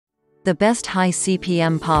The best high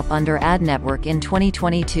CPM popunder ad network in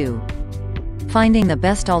 2022. Finding the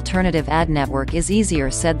best alternative ad network is easier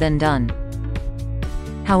said than done.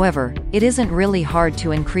 However, it isn't really hard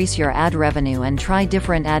to increase your ad revenue and try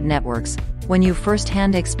different ad networks when you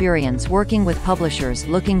first-hand experience working with publishers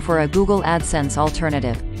looking for a Google AdSense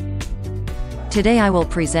alternative. Today I will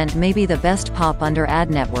present maybe the best popunder ad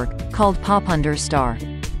network, called Popunder Star.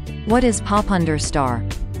 What is Popunder Star?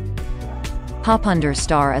 Popunder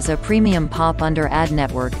Star is a premium popunder ad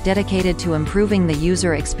network dedicated to improving the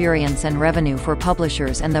user experience and revenue for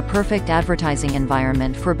publishers and the perfect advertising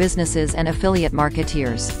environment for businesses and affiliate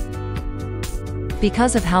marketeers.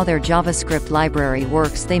 Because of how their JavaScript library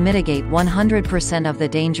works, they mitigate 100% of the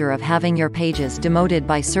danger of having your pages demoted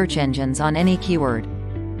by search engines on any keyword.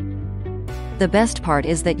 The best part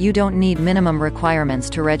is that you don't need minimum requirements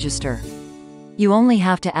to register. You only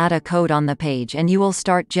have to add a code on the page and you will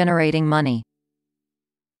start generating money.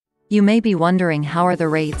 You may be wondering, how are the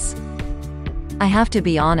rates? I have to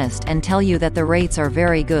be honest and tell you that the rates are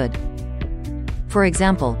very good. For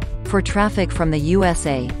example, for traffic from the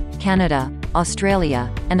USA, Canada, Australia,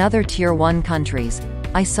 and other Tier 1 countries,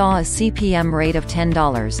 I saw a CPM rate of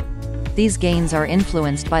 $10. These gains are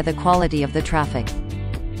influenced by the quality of the traffic.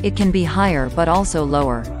 It can be higher but also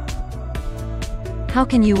lower. How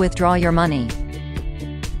can you withdraw your money?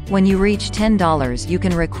 When you reach $10, you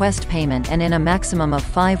can request payment, and in a maximum of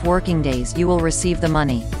 5 working days you will receive the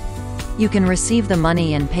money. You can receive the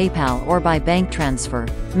money in PayPal or by bank transfer,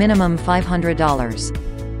 minimum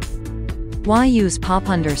 $500. Why use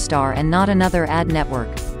Popunder Star and not another ad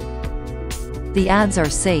network? The ads are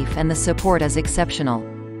safe and the support is exceptional.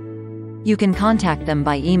 You can contact them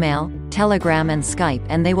by email, Telegram and Skype,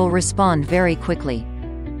 and they will respond very quickly.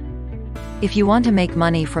 If you want to make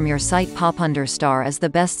money from your site, Popunder Star is the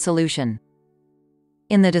best solution.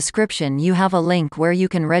 In the description you have a link where you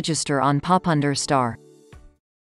can register on Popunder Star.